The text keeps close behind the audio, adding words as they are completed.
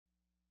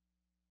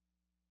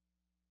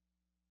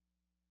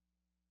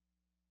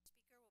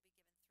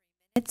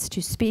Minutes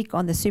to speak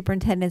on the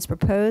superintendent's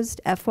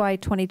proposed FY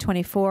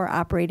 2024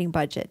 operating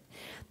budget.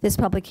 This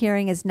public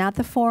hearing is not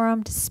the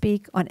forum to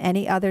speak on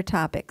any other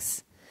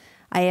topics.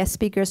 I ask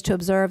speakers to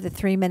observe the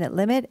 3-minute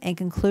limit and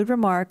conclude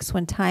remarks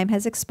when time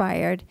has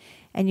expired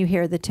and you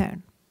hear the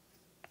tone.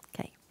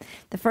 Okay.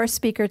 The first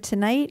speaker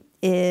tonight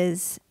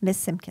is Ms.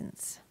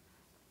 Simpkins.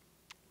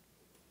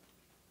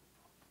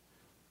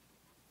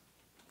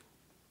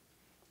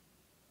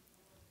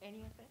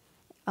 Any of it?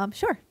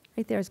 Sure.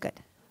 Right there is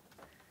good.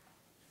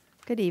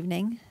 Good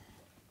evening.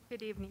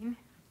 Good evening.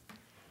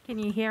 Can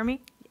you hear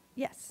me?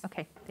 Yes.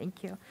 Okay,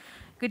 thank you.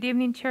 Good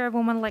evening,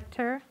 Chairwoman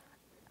Lecter,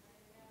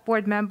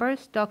 board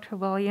members, Dr.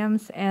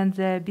 Williams, and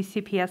the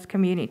BCPS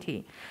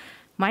community.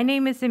 My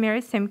name is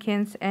Mary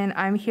Simpkins, and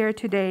I'm here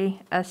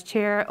today as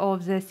chair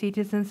of the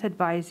Citizens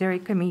Advisory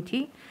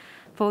Committee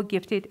for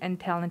Gifted and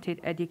Talented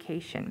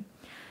Education.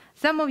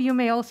 Some of you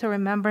may also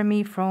remember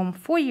me from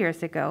 4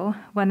 years ago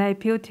when I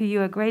appealed to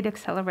you a great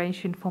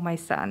acceleration for my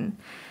son.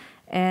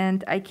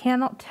 And I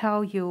cannot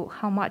tell you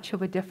how much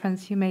of a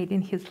difference you made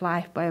in his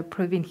life by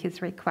approving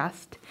his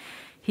request.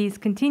 He's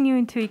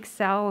continuing to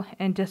excel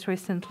and just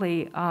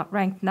recently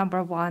ranked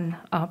 #1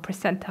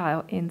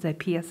 percentile in the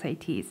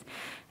PSATs.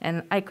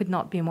 And I could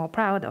not be more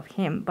proud of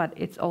him, but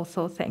it's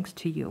also thanks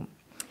to you.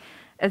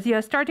 As you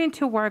are starting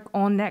to work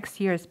on next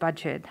year's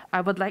budget,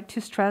 I would like to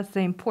stress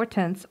the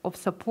importance of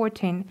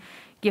supporting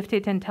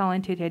gifted and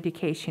talented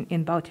education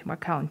in Baltimore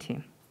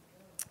County.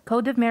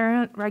 Code of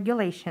Maryland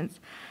Regulations,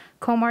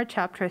 Comar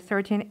Chapter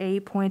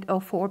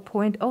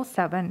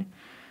 13A.04.07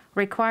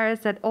 requires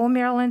that all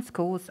Maryland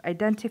schools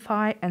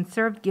identify and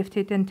serve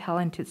gifted and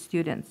talented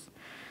students.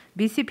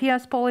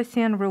 BCPS Policy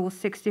and Rule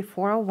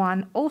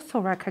 6401 also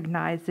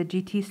recognize that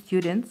GT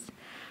students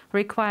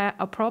require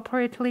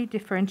appropriately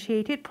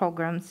differentiated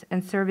programs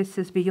and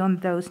services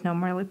beyond those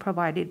normally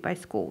provided by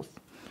schools.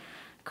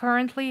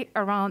 Currently,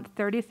 around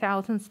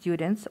 30,000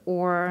 students,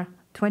 or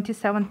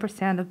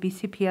 27% of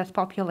BCPS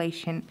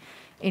population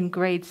in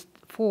grades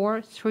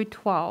 4 through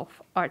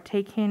 12 are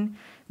taking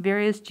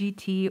various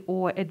GT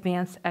or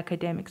advanced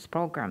academics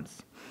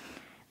programs.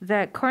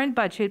 The current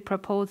budget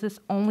proposes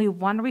only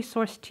 1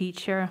 resource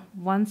teacher,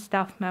 1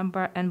 staff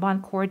member, and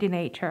 1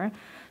 coordinator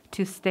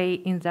to stay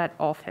in that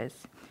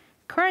office.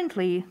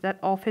 Currently, that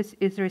office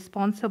is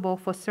responsible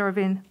for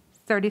serving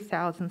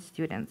 30,000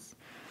 students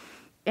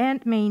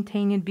and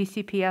maintaining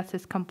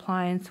BCPS's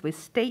compliance with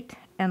state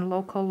and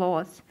local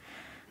laws.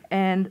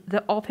 And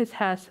the office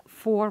has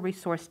 4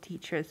 resource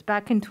teachers.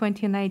 Back in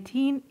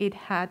 2019, it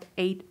had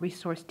 8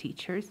 resource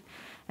teachers.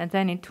 And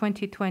then in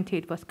 2020,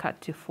 it was cut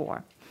to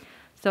 4.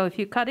 So if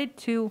you cut it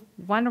to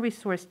 1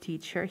 resource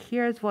teacher,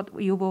 here's what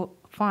you will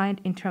find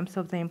in terms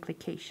of the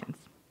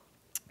implications.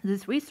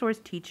 These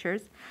resource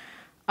teachers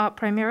are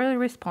primarily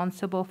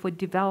responsible for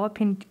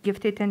developing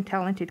gifted and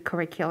talented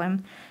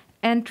curriculum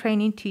and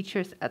training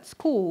teachers at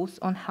schools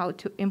on how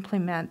to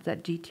implement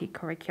that GT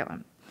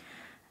curriculum.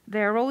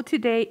 Their role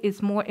today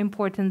is more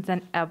important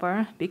than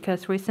ever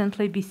because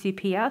recently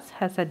BCPS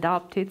has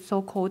adopted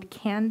so-called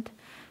canned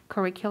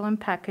curriculum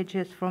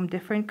packages from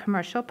different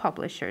commercial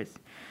publishers.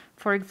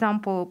 For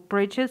example,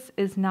 Bridges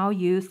is now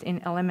used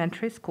in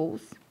elementary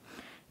schools.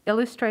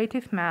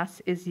 Illustrative Math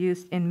is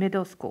used in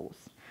middle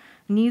schools.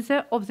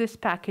 Neither of these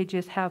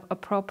packages have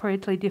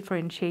appropriately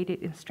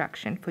differentiated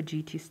instruction for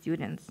GT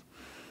students.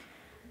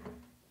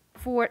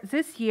 For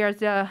this year,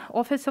 the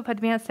Office of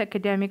Advanced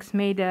Academics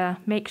made a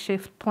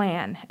makeshift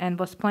plan and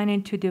was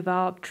planning to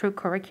develop true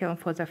curriculum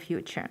for the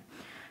future.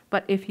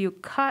 But if you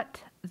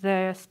cut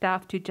the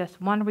staff to just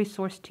 1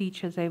 resource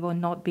teacher, they will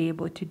not be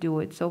able to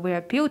do it. So we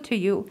appeal to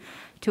you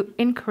to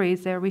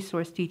increase their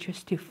resource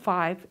teachers to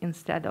 5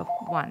 instead of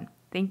 1.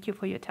 Thank you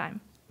for your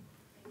time.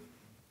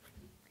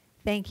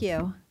 Thank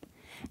you.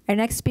 Our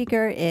next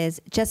speaker is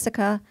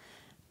Jessica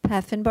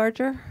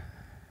Paffenbarger.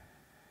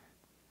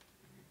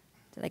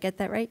 Did I get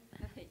that right?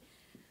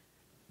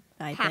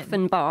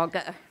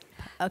 Paffenbarger.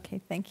 Okay,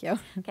 thank you.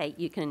 Okay,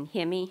 you can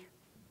hear me?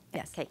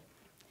 Yes. Okay.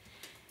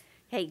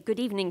 Hey, good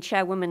evening,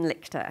 Chairwoman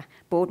Lichter,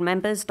 board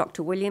members,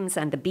 Dr. Williams,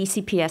 and the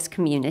BCPS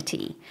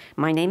community.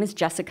 My name is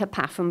Jessica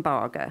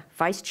Paffenbarger,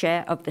 Vice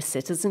Chair of the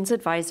Citizens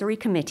Advisory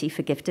Committee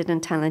for Gifted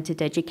and Talented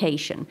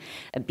Education,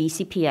 a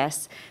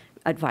BCPS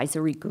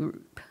advisory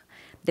group.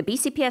 The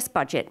BCPS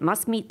budget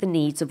must meet the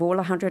needs of all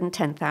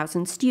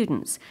 110,000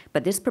 students,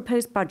 but this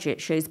proposed budget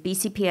shows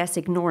BCPS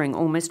ignoring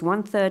almost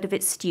 1/3 of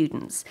its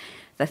students,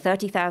 the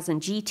 30,000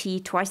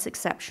 GT, twice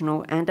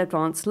exceptional, and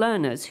advanced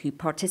learners who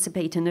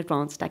participate in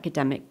advanced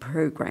academic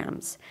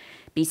programs.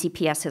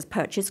 BCPS has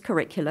purchased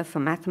curricula for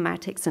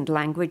mathematics and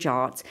language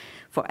arts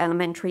for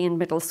elementary and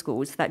middle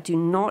schools that do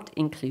not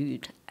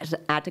include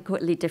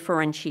adequately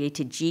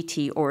differentiated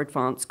GT or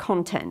advanced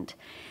content.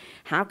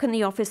 How can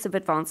the Office of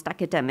Advanced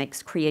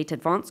Academics create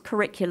advanced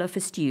curricula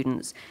for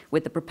students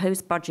with the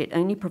proposed budget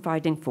only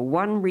providing for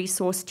 1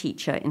 resource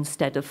teacher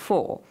instead of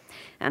 4?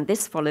 And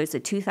this follows a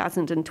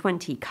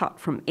 2020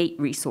 cut from 8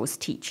 resource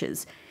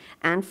teachers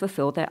and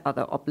fulfill their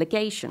other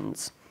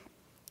obligations.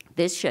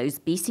 This shows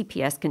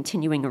BCPS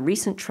continuing a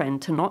recent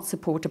trend to not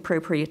support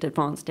appropriate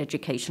advanced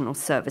educational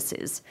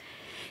services.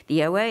 The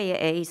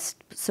OAA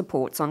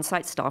supports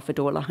on-site staff at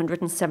all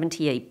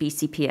 178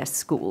 BCPS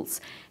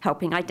schools,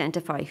 helping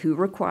identify who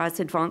requires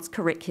advanced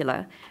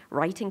curricula,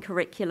 writing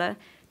curricula,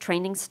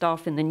 training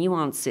staff in the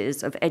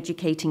nuances of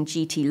educating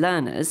GT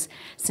learners,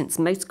 since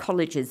most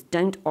colleges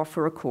don't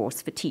offer a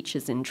course for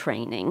teachers in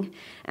training,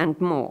 and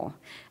more.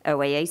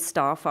 OAA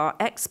staff are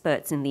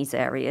experts in these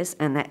areas,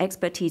 and their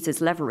expertise is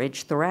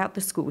leveraged throughout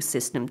the school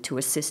system to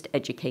assist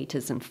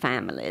educators and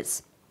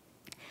families.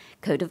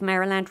 Code of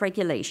Maryland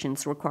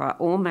regulations require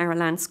all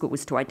Maryland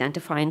schools to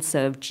identify and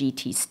serve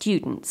GT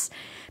students.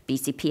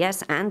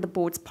 BCPS and the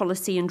board's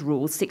policy and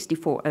rule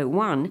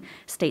 6401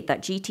 state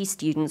that GT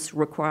students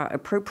require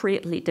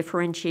appropriately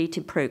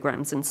differentiated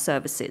programs and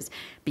services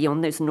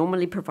beyond those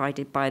normally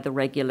provided by the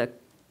regular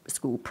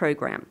school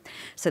program.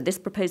 So this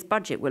proposed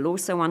budget will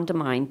also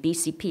undermine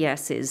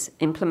BCPS's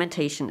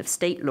implementation of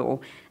state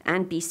law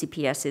and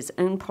BCPS's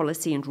own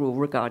policy and rule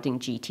regarding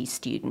GT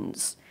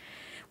students.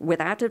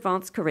 Without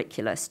advanced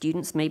curricula,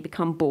 students may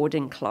become bored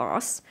in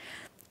class,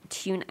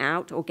 tune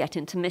out, or get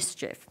into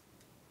mischief.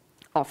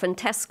 Often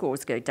test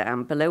scores go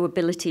down below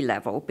ability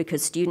level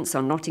because students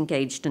are not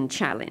engaged and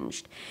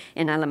challenged.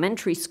 In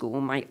elementary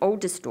school, my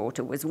oldest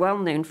daughter was well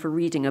known for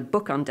reading a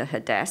book under her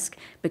desk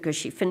because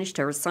she finished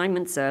her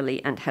assignments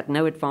early and had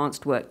no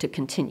advanced work to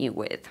continue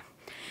with.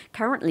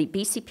 Currently,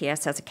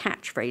 BCPS has a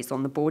catchphrase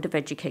on the Board of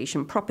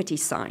Education property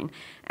sign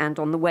and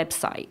on the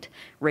website,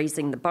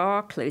 raising the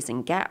bar,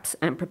 closing gaps,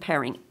 and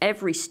preparing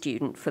every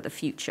student for the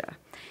future.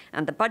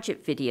 And the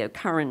budget video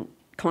current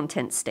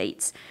content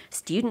states,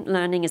 student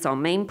learning is our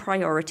main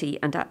priority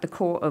and at the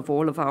core of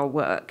all of our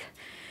work.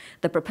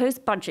 The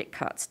proposed budget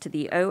cuts to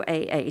the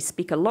OAA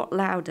speak a lot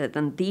louder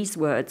than these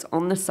words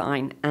on the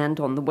sign and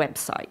on the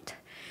website.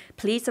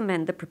 Please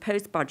amend the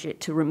proposed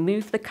budget to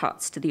remove the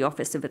cuts to the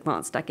Office of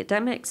Advanced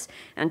Academics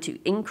and to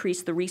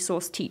increase the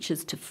resource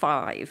teachers to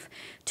 5,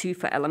 2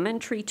 for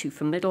elementary, 2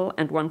 for middle,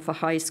 and 1 for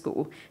high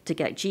school, to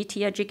get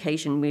GT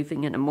education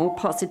moving in a more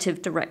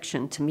positive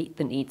direction to meet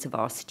the needs of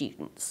our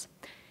students.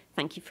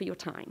 Thank you for your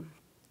time.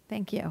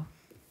 Thank you.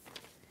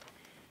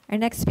 Our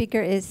next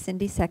speaker is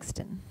Cindy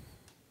Sexton.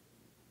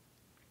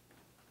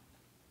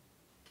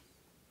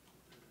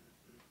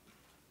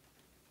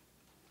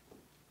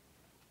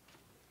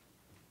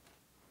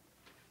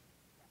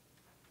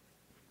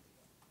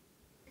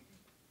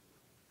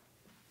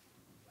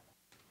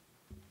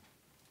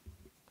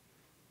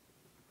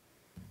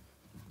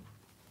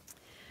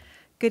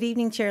 Good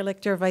evening, Chair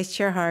Lichter, Vice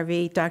Chair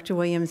Harvey, Dr.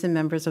 Williams, and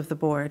members of the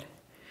board.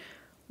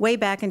 Way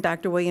back in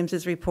Dr.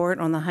 Williams' report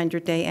on the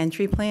 100-day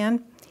entry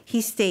plan,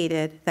 he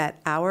stated that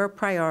our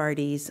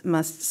priorities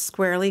must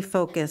squarely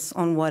focus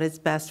on what is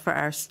best for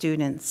our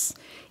students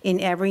in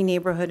every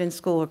neighborhood and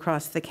school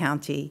across the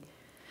county.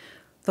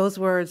 Those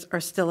words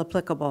are still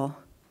applicable.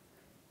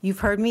 You've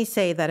heard me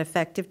say that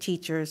effective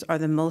teachers are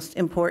the most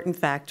important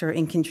factor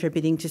in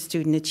contributing to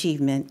student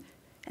achievement,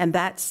 and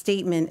that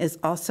statement is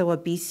also a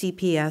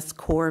BCPS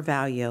core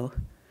value.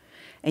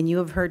 And you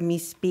have heard me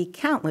speak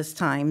countless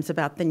times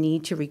about the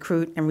need to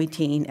recruit and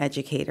retain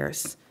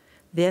educators.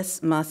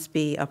 This must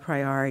be a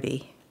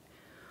priority.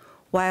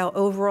 While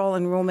overall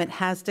enrollment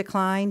has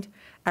declined,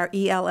 our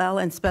ELL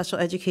and special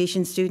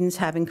education students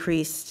have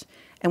increased,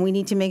 and we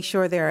need to make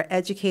sure there are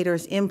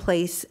educators in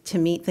place to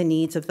meet the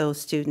needs of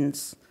those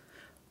students.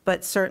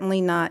 But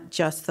certainly not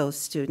just those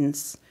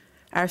students.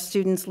 Our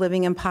students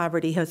living in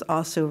poverty has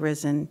also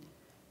risen.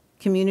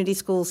 Community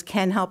schools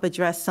can help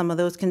address some of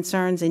those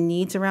concerns and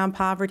needs around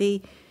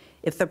poverty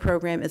if the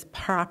program is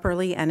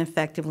properly and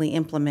effectively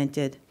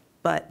implemented,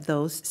 but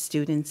those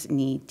students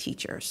need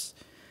teachers.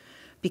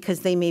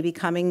 Because they may be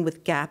coming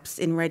with gaps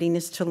in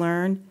readiness to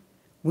learn,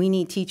 we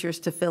need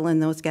teachers to fill in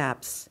those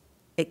gaps.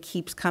 It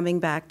keeps coming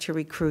back to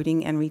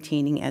recruiting and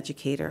retaining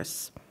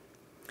educators.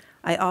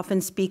 I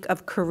often speak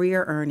of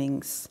career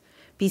earnings.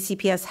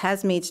 BCPS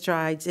has made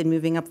strides in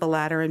moving up the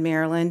ladder in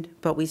Maryland,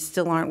 but we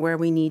still aren't where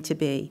we need to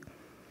be.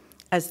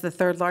 As the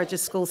third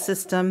largest school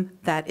system,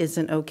 that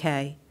isn't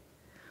okay.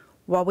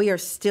 While we are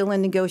still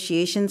in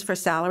negotiations for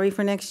salary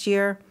for next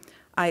year,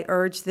 I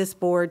urge this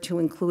board to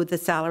include the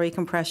salary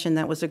compression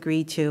that was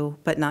agreed to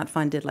but not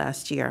funded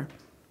last year.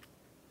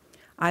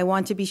 I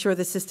want to be sure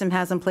the system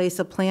has in place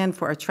a plan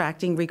for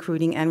attracting,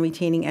 recruiting, and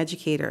retaining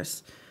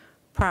educators.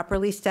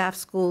 Properly staffed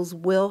schools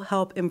will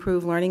help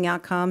improve learning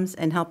outcomes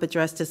and help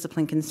address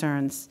discipline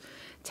concerns.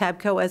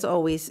 TABCO, as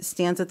always,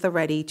 stands at the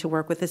ready to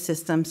work with the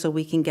system so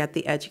we can get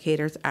the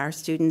educators our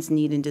students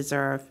need and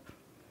deserve.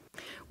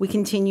 We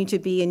continue to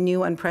be in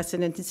new,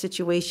 unprecedented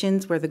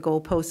situations where the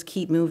goalposts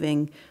keep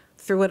moving.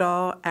 Through it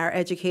all, our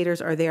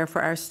educators are there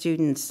for our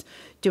students,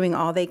 doing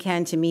all they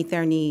can to meet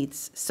their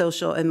needs,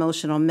 social,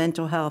 emotional,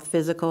 mental health,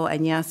 physical,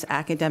 and yes,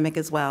 academic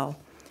as well.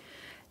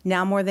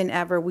 Now more than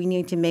ever, we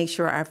need to make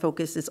sure our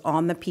focus is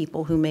on the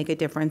people who make a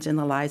difference in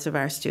the lives of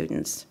our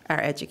students, our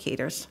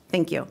educators.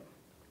 Thank you.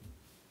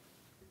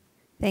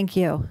 Thank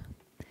you.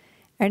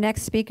 Our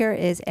next speaker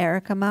is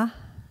Erica Ma.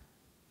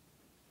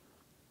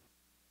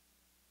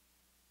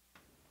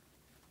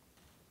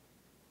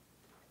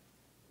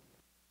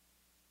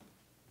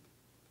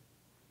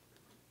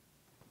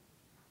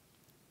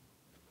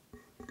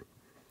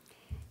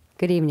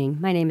 Good evening.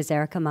 My name is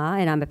Erica Ma,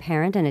 and I'm a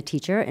parent and a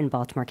teacher in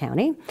Baltimore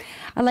County.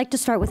 I'd like to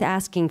start with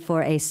asking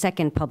for a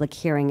second public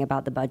hearing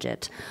about the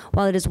budget.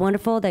 While it is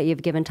wonderful that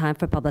you've given time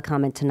for public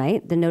comment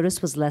tonight, the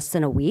notice was less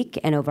than a week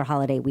and over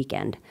holiday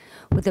weekend.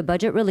 With the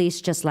budget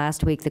released just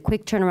last week, the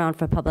quick turnaround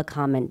for public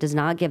comment does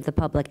not give the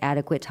public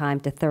adequate time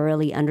to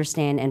thoroughly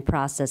understand and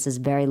process this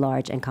very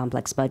large and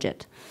complex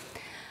budget.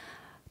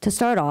 To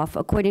start off,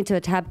 according to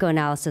a TABCO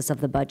analysis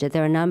of the budget,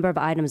 there are a number of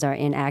items that are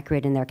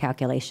inaccurate in their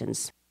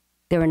calculations.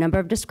 There were a number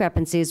of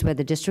discrepancies where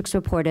the district's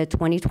reported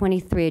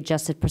 2023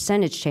 adjusted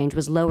percentage change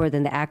was lower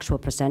than the actual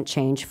percent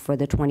change for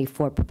the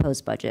 24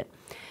 proposed budget.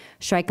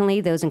 Strikingly,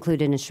 those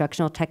included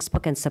instructional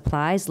textbook and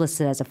supplies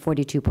listed as a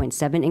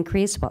 42.7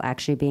 increase while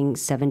actually being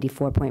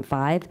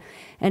 74.5,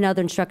 and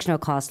other instructional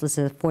costs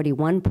listed as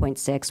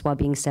 41.6 while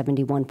being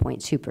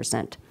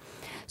 71.2%.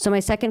 So my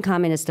second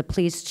comment is to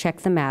please check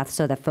the math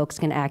so that folks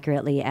can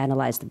accurately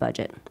analyze the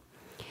budget.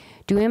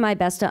 Doing my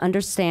best to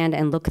understand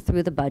and look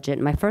through the budget,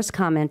 my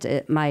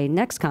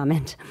next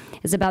comment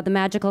is about the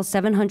magical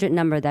 700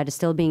 number that is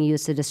still being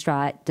used to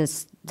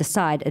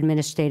decide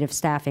administrative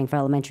staffing for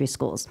elementary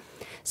schools.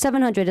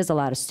 700 is a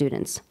lot of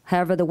students.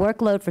 However, the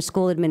workload for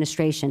school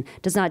administration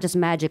does not just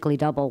magically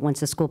double once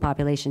the school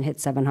population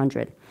hits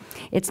 700.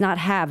 It's not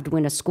halved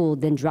when a school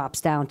then drops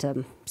down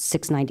to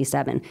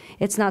 697.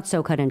 It's not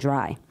so cut and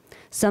dry.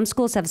 Some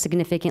schools have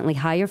significantly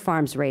higher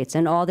farms rates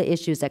and all the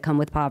issues that come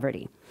with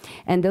poverty,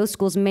 and those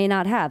schools may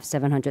not have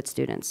 700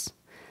 students.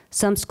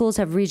 Some schools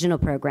have regional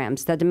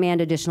programs that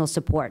demand additional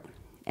support,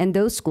 and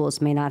those schools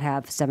may not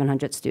have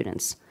 700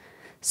 students.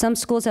 Some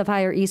schools have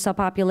higher ESOL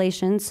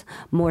populations,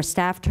 more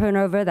staff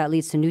turnover that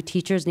leads to new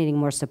teachers needing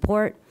more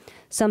support.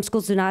 Some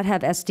schools do not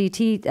have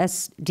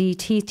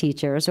SDT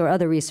teachers or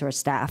other resource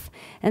staff,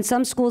 and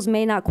some schools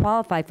may not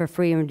qualify for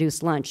free and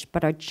reduced lunch,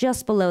 but are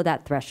just below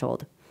that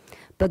threshold.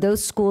 But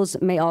those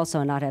schools may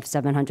also not have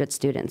 700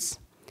 students.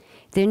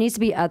 There needs to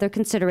be other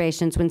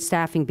considerations when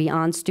staffing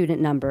beyond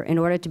student number in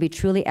order to be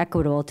truly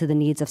equitable to the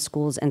needs of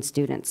schools and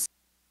students.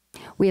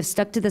 We have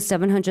stuck to the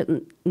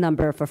 700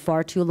 number for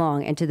far too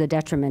long and to the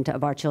detriment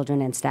of our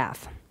children and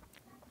staff.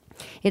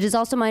 It is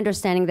also my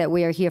understanding that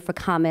we are here for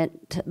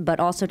comment, but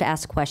also to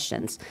ask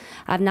questions.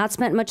 I've not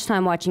spent much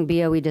time watching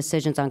BOE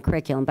decisions on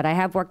curriculum, but I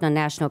have worked on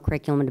national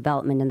curriculum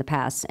development in the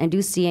past and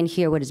do see and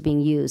hear what is being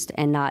used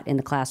and not in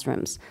the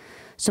classrooms.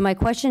 So my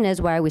question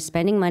is, why are we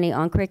spending money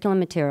on curriculum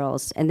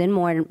materials and then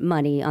more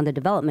money on the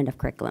development of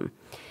curriculum?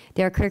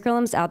 There are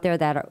curriculums out there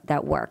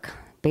that work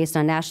based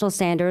on national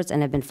standards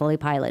and have been fully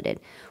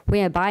piloted.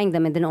 We are buying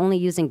them and then only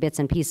using bits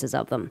and pieces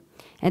of them.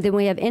 And then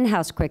we have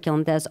in-house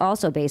curriculum that is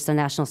also based on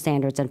national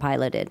standards and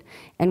piloted,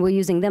 and we're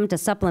using them to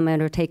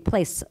supplement or take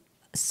place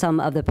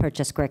some of the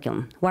purchased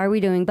curriculum. Why are we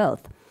doing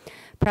both?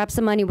 Perhaps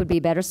the money would be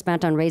better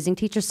spent on raising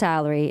teacher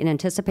salary in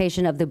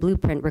anticipation of the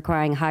blueprint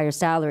requiring higher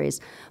salaries,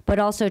 but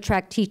also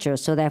attract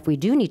teachers so that if we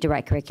do need to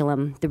write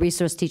curriculum, the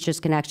resource teachers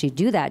can actually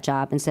do that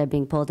job instead of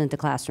being pulled into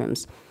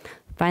classrooms.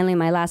 Finally,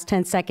 my last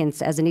 10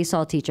 seconds as an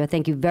ESOL teacher,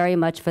 thank you very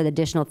much for the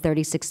additional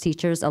 36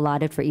 teachers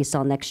allotted for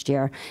ESOL next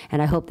year,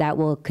 and I hope that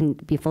will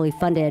be fully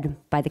funded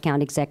by the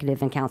county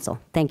executive and council.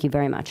 Thank you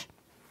very much.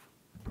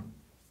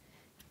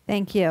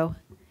 Thank you.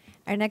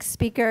 Our next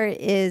speaker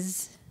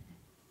is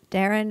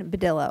Darren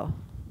Badillo.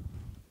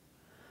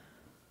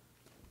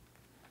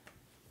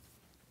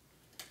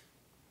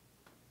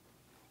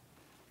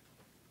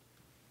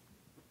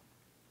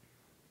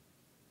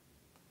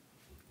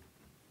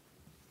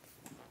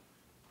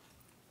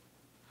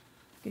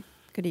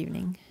 Good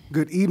evening.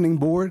 Good evening,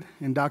 Board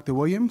and Dr.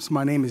 Williams.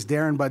 My name is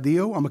Darren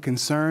Badillo. I'm a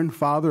concerned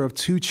father of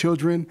 2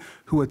 children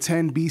who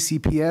attend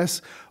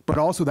BCPS, but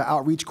also the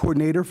outreach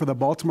coordinator for the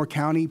Baltimore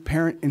County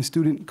Parent and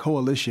Student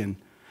Coalition.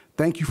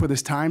 Thank you for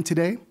this time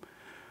today.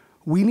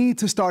 We need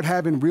to start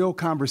having real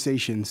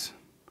conversations.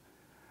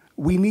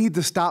 We need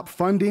to stop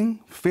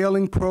funding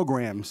failing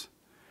programs.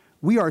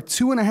 We are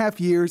 2.5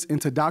 years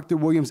into Dr.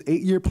 Williams'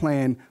 8-year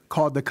plan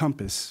called the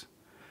Compass.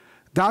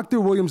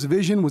 Dr. Williams'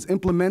 vision was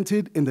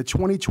implemented in the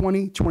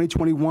 2020,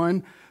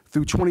 2021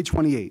 through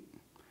 2028.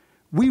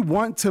 We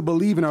want to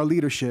believe in our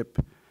leadership.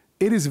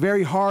 It is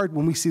very hard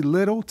when we see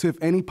little to,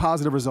 if any,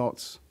 positive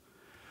results.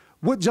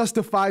 What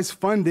justifies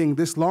funding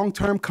this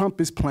long-term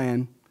Compass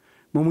plan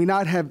when we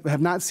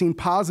have not seen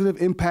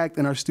positive impact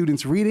in our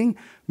students' reading,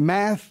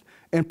 math,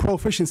 and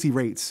proficiency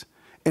rates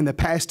in the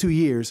past 2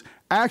 years?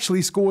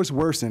 Actually, scores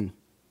worsen.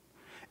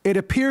 It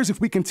appears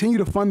if we continue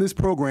to fund this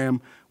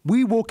program,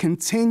 we will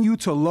continue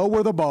to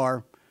lower the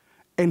bar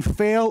and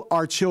fail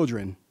our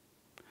children.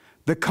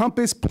 The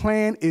Compass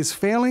plan is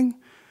failing.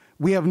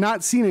 We have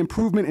not seen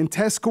improvement in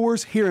test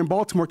scores here in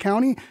Baltimore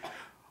County,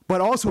 but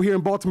also here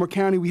in Baltimore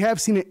County, we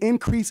have seen an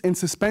increase in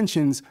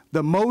suspensions,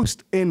 the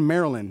most in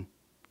Maryland.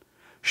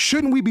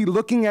 Shouldn't we be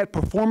looking at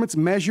performance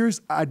measures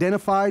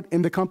identified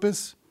in the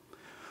Compass?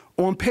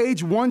 On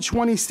page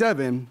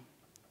 127,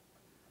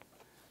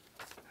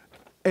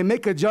 and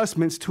make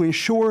adjustments to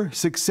ensure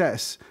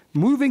success,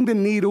 moving the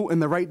needle in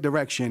the right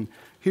direction.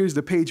 Here's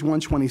the page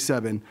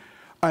 127.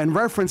 In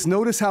reference,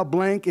 notice how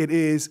blank it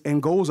is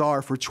and goals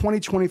are for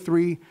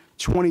 2023,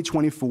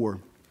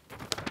 2024.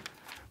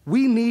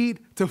 We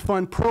need to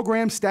fund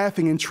program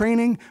staffing and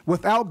training.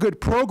 Without good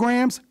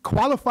programs,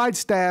 qualified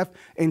staff,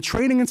 and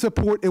training and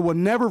support, it will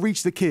never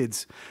reach the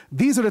kids.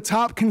 These are the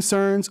top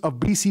concerns of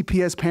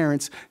BCPS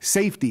parents: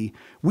 safety.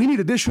 We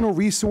need additional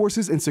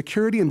resources and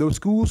security in those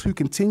schools who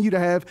continue to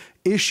have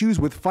issues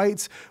with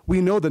fights. We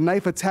know the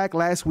knife attack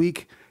last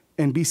week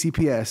in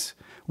BCPS.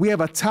 We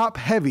have a top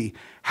heavy.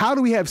 How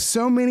do we have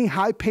so many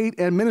high-paid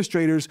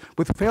administrators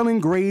with failing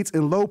grades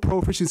and low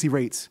proficiency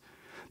rates?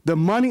 The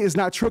money is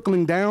not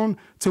trickling down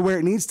to where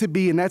it needs to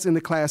be, and that's in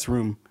the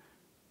classroom.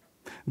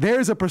 There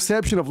is a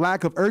perception of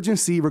lack of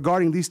urgency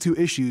regarding these two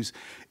issues.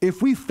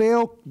 If we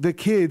fail the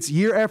kids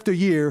year after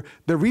year,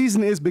 the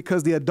reason is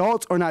because the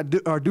adults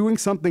are doing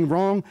something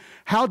wrong.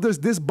 How does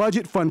this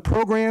budget fund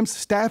programs,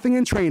 staffing,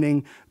 and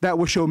training that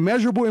will show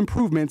measurable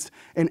improvements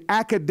in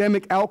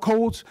academic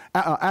outcomes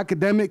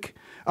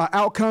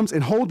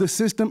and hold the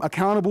system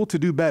accountable to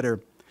do better?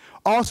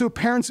 Also,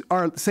 parents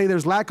say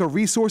there's lack of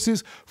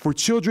resources for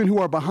children who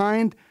are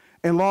behind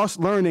and lost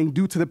learning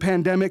due to the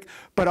pandemic,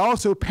 but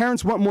also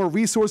parents want more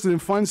resources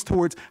and funds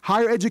towards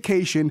higher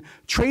education,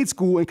 trade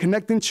school, and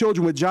connecting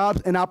children with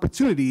jobs and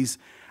opportunities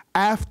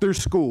after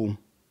school.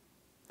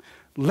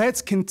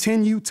 Let's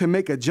continue to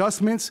make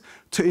adjustments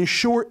to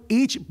ensure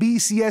each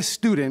BCS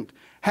student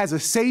has a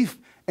safe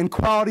and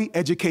quality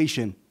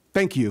education.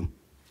 Thank you.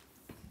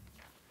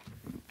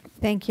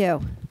 Thank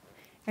you.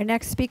 Our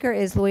next speaker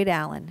is Lloyd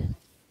Allen.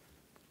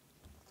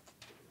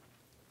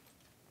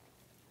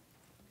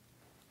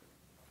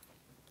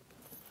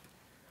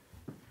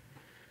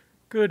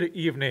 Good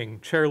evening,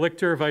 Chair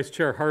Lichter, Vice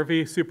Chair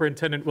Harvey,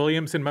 Superintendent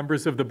Williams, and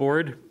members of the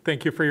board.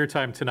 Thank you for your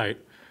time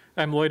tonight.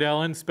 I'm Lloyd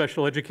Allen,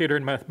 special educator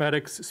in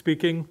mathematics,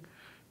 speaking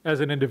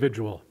as an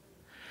individual.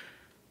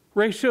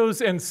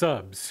 Ratios and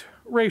subs.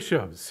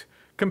 Ratios.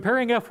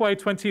 Comparing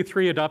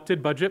FY23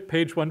 adopted budget,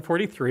 page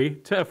 143,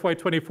 to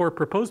FY24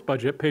 proposed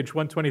budget, page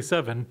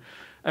 127,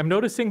 I'm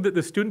noticing that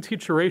the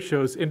student-teacher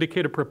ratios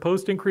indicate a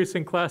proposed increase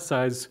in class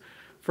size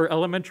for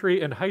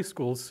elementary and high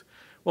schools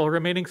while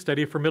remaining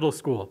steady for middle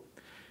school.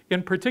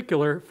 In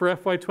particular, for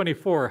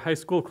FY24, high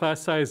school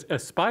class size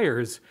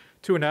aspires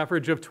to an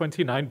average of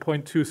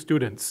 29.2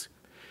 students.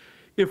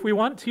 If we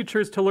want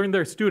teachers to learn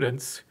their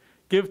students,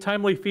 give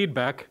timely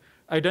feedback,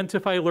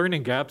 identify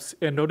learning gaps,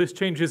 and notice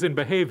changes in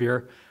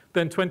behavior,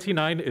 then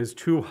 29 is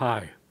too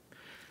high.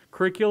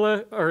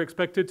 Curricula are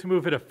expected to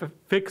move at a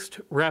fixed,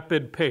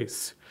 rapid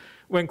pace.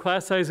 When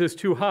class size is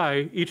too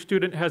high, each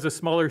student has a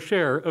smaller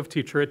share of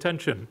teacher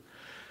attention.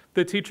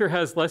 The teacher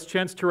has less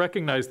chance to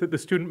recognize that the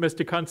student missed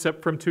a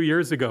concept from 2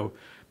 years ago,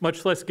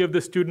 much less give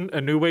the student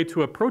a new way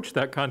to approach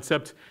that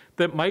concept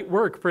that might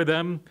work for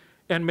them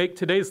and make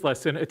today's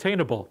lesson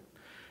attainable.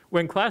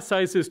 When class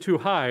size is too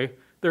high,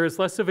 there is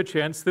less of a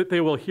chance that they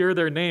will hear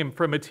their name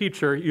from a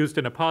teacher used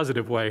in a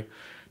positive way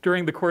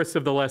during the course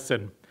of the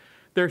lesson.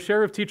 Their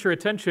share of teacher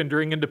attention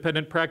during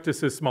independent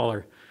practice is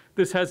smaller.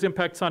 This has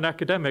impacts on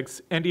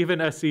academics and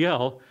even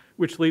SEL,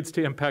 which leads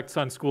to impacts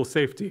on school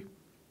safety.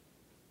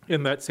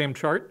 In that same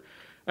chart,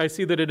 I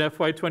see that in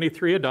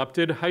FY23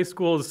 adopted, high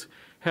schools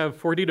have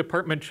 40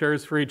 department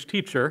chairs for each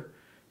teacher,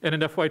 and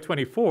in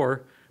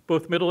FY24,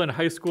 both middle and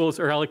high schools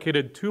are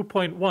allocated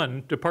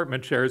 2.1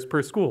 department chairs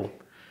per school.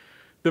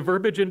 The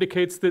verbiage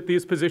indicates that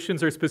these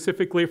positions are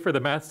specifically for the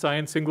math,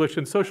 science, English,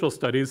 and social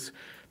studies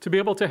to be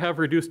able to have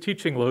reduced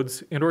teaching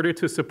loads in order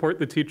to support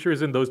the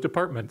teachers in those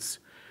departments,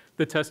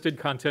 the tested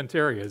content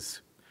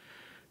areas.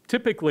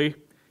 Typically,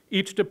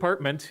 each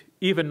department,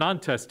 even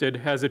non-tested,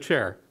 has a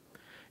chair.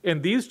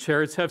 And these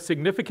chairs have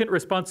significant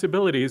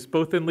responsibilities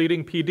both in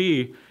leading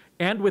PD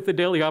and with the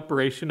daily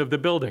operation of the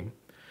building.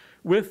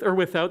 With or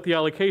without the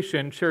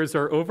allocation, chairs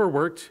are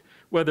overworked,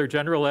 whether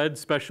general ed,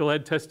 special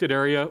ed, tested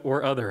area,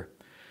 or other.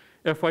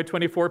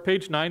 FY24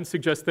 page 9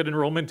 suggests that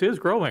enrollment is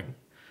growing.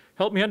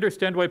 Help me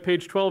understand why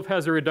page 12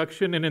 has a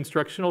reduction in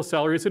instructional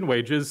salaries and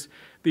wages,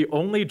 the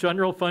only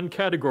general fund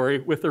category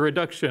with a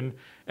reduction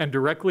and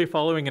directly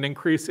following an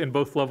increase in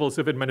both levels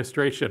of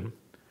administration.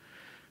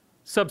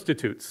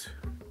 Substitutes.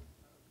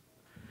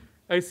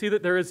 I see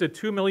that there is a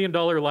 $2 million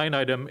line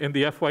item in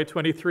the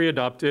FY23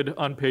 adopted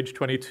on page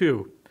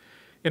 22.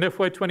 In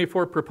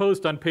FY24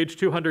 proposed on page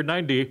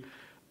 290,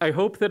 I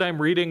hope that I'm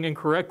reading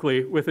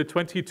incorrectly with a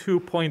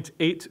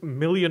 $22.8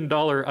 million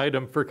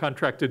item for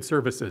contracted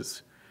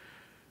services.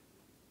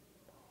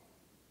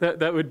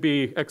 That would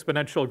be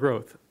exponential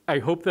growth. I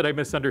hope that I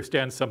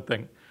misunderstand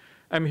something.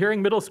 I'm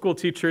hearing middle school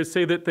teachers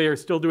say that they are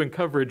still doing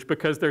coverage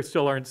because there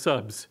still aren't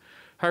subs.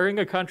 Hiring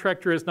a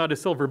contractor is not a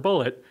silver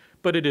bullet,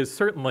 but it is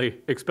certainly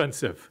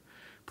expensive.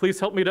 Please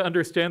help me to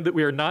understand that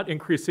we are not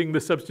increasing the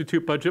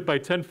substitute budget by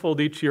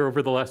tenfold each year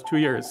over the last 2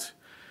 years.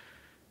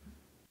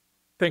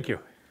 Thank you.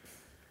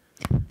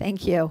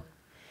 Thank you.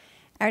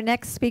 Our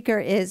next speaker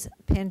is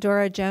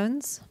Pandora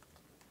Jones.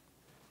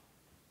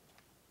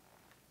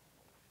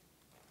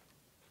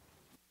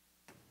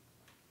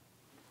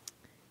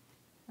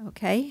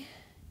 Okay,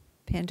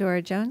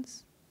 Pandora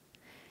Jones.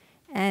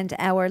 And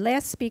our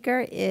last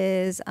speaker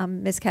is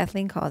Ms.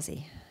 Kathleen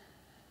Causey.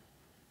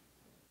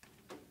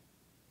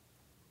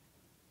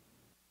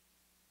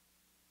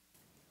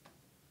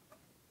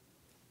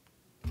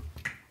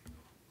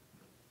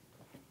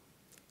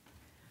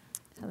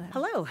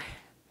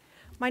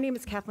 My name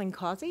is Kathleen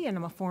Causey, and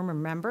I'm a former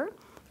member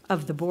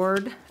of the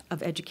Board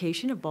of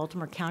Education of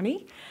Baltimore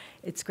County.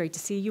 It's great to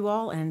see you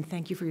all, and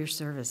thank you for your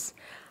service.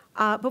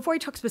 Before I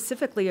talk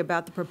specifically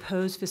about the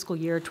proposed fiscal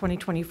year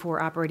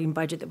 2024 operating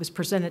budget that was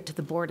presented to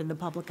the board and the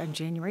public on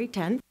January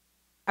 10th,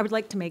 I would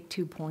like to make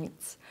 2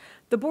 points.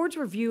 The board's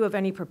review of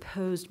any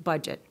proposed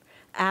budget,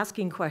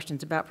 asking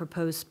questions about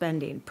proposed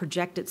spending,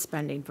 projected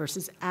spending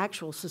versus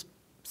actual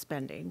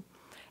spending,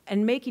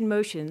 and making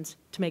motions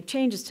to make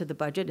changes to the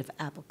budget if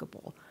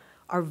applicable,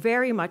 are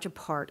very much a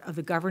part of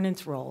the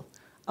governance role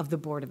of the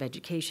Board of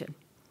Education.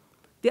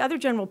 The other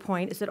general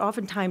point is that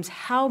oftentimes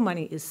how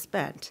money is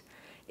spent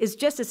is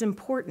just as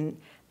important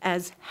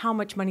as how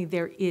much money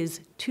there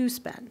is to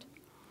spend.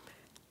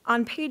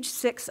 On page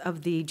 6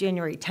 of the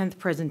January 10th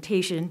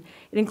presentation,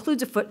 it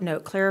includes a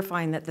footnote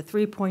clarifying that the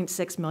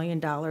 $3.6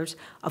 million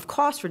of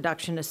cost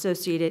reduction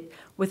associated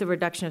with the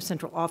reduction of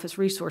central office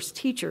resource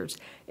teachers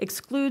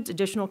excludes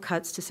additional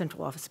cuts to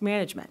central office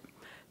management.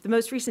 The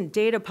most recent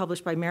data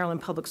published by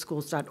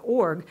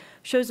MarylandPublicSchools.org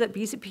shows that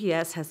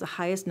BCPS has the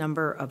highest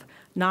number of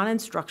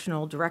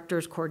non-instructional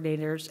directors,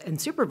 coordinators, and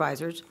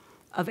supervisors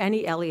of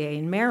any LEA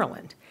in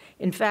Maryland.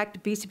 In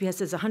fact, BCPS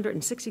has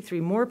 163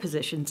 more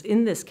positions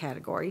in this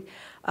category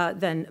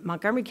than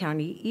Montgomery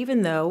County,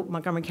 even though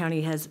Montgomery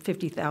County has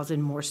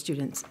 50,000 more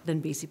students than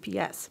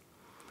BCPS.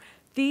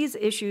 These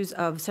issues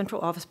of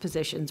central office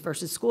positions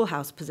versus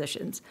schoolhouse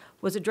positions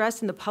was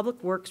addressed in the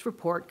Public Works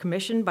report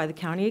commissioned by the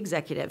county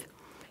executive.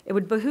 It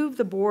would behoove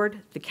the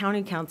board, the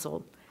county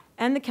council,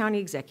 and the county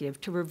executive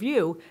to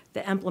review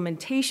the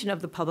implementation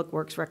of the Public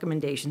Works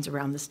recommendations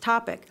around this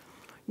topic.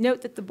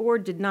 Note that the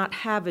board did not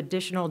have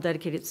additional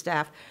dedicated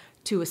staff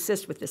to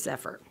assist with this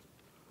effort.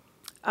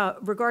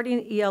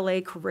 Regarding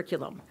ELA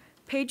curriculum,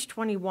 page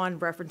 21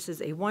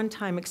 references a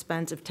one-time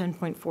expense of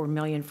 $10.4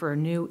 million for a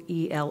new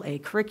ELA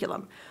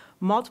curriculum.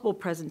 Multiple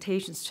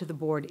presentations to the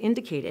board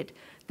indicated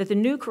that the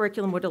new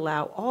curriculum would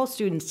allow all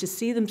students to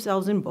see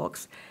themselves in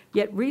books,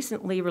 yet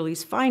recently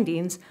released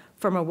findings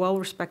from a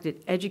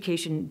well-respected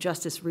education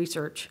justice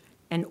research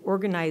and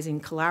organizing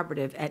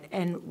collaborative at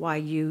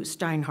NYU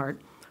Steinhardt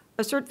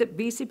assert that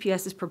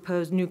BCPS's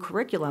proposed new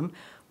curriculum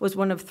was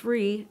one of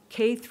 3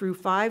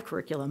 K-5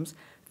 curriculums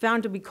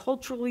found to be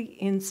culturally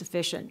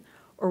insufficient,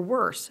 or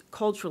worse,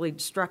 culturally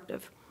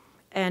destructive.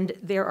 And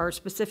there are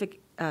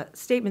specific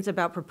statements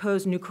about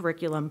proposed new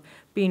curriculum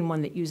being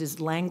one that uses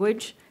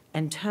language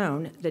and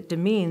tone that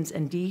demeans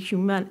and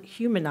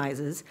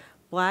dehumanizes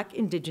Black,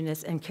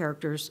 Indigenous, and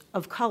characters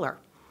of color,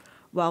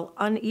 while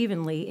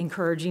unevenly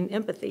encouraging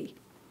empathy.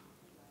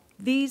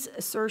 These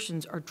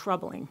assertions are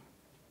troubling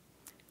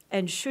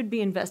and should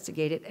be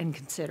investigated and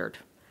considered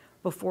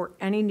before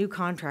any new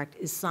contract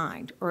is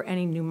signed or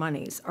any new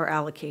monies are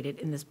allocated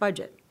in this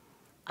budget.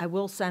 I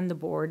will send the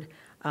board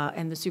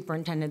and the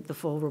superintendent the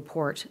full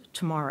report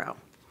tomorrow.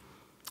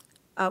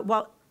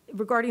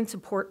 Regarding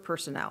support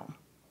personnel,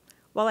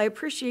 while I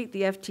appreciate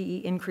the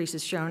FTE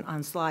increases shown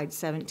on slides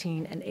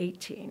 17 and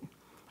 18,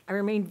 I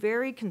remain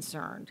very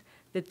concerned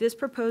that this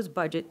proposed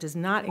budget does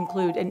not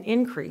include an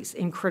increase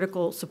in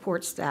critical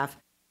support staff.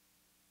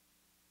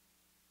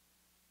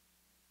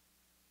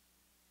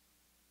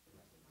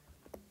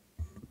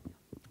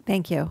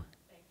 Thank you.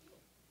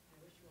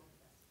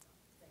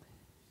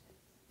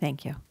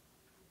 Thank you.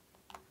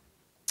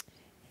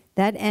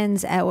 That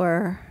ends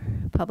our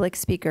public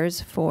speakers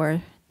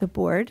for the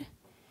board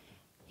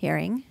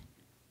hearing.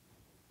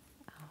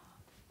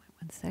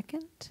 One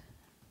second.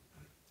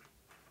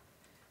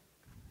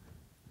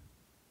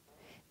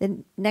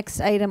 The next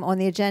item on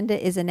the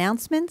agenda is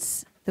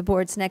announcements. The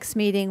board's next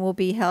meeting will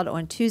be held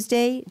on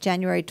Tuesday,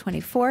 January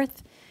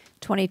 24th,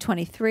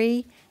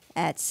 2023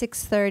 at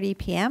 6:30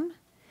 p.m.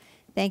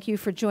 Thank you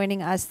for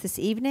joining us this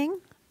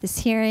evening. This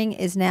hearing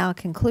is now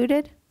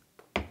concluded.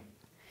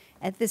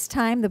 At this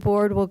time, the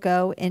board will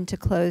go into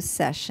closed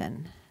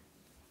session.